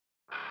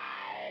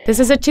This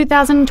is a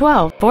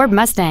 2012 Ford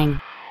Mustang.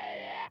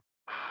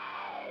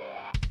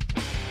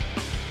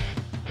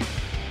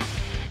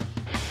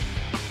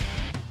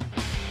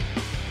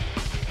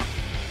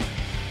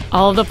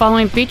 All of the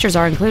following features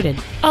are included: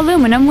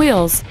 aluminum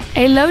wheels,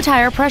 a low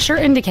tire pressure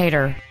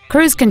indicator,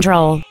 cruise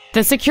control,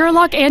 the secure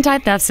lock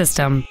anti-theft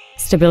system,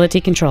 stability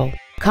control,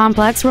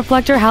 complex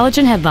reflector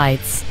halogen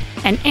headlights,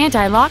 an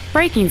anti-lock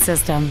braking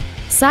system,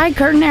 side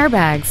curtain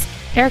airbags,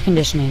 air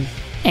conditioning,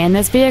 and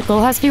this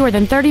vehicle has fewer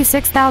than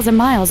 36,000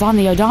 miles on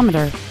the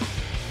odometer.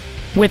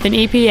 With an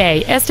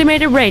EPA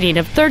estimated rating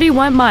of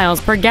 31 miles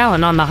per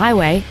gallon on the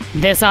highway,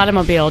 this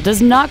automobile does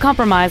not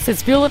compromise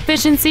its fuel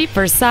efficiency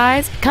for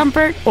size,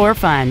 comfort, or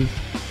fun.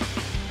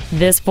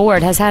 This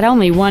Ford has had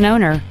only one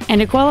owner,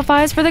 and it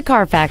qualifies for the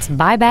Carfax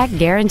buyback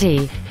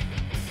guarantee.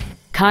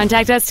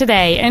 Contact us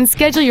today and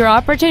schedule your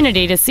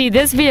opportunity to see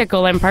this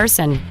vehicle in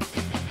person.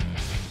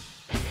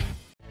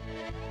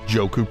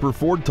 Joe Cooper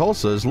Ford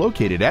Tulsa is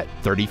located at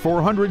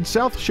 3400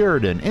 South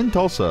Sheridan in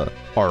Tulsa.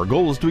 Our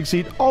goal is to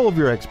exceed all of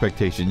your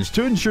expectations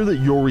to ensure that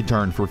you'll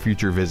return for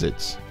future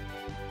visits.